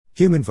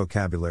Human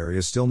vocabulary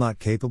is still not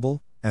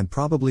capable, and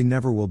probably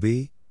never will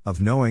be,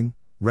 of knowing,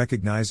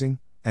 recognizing,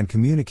 and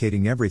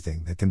communicating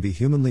everything that can be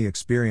humanly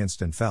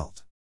experienced and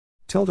felt.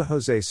 Tilda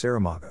Jose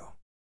Saramago.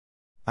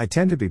 I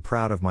tend to be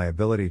proud of my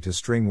ability to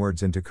string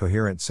words into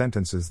coherent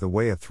sentences the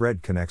way a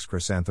thread connects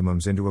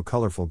chrysanthemums into a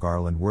colorful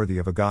garland worthy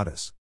of a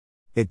goddess.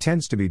 It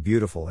tends to be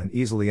beautiful and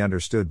easily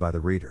understood by the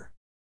reader.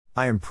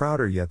 I am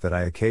prouder yet that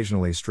I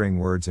occasionally string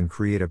words and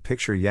create a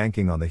picture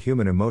yanking on the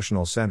human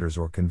emotional centers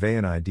or convey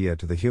an idea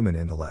to the human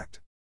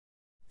intellect.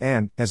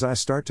 And, as I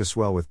start to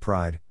swell with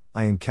pride,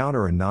 I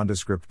encounter a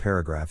nondescript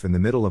paragraph in the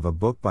middle of a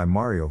book by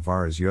Mario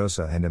Vargas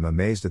Llosa and am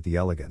amazed at the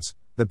elegance,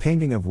 the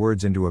painting of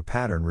words into a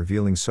pattern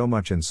revealing so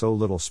much in so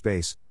little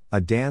space,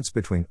 a dance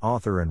between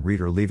author and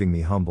reader leaving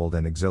me humbled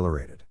and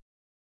exhilarated.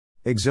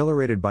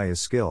 Exhilarated by his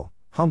skill,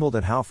 humbled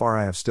at how far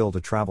I have still to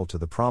travel to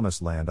the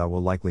promised land I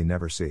will likely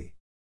never see.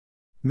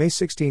 May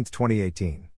 16, 2018.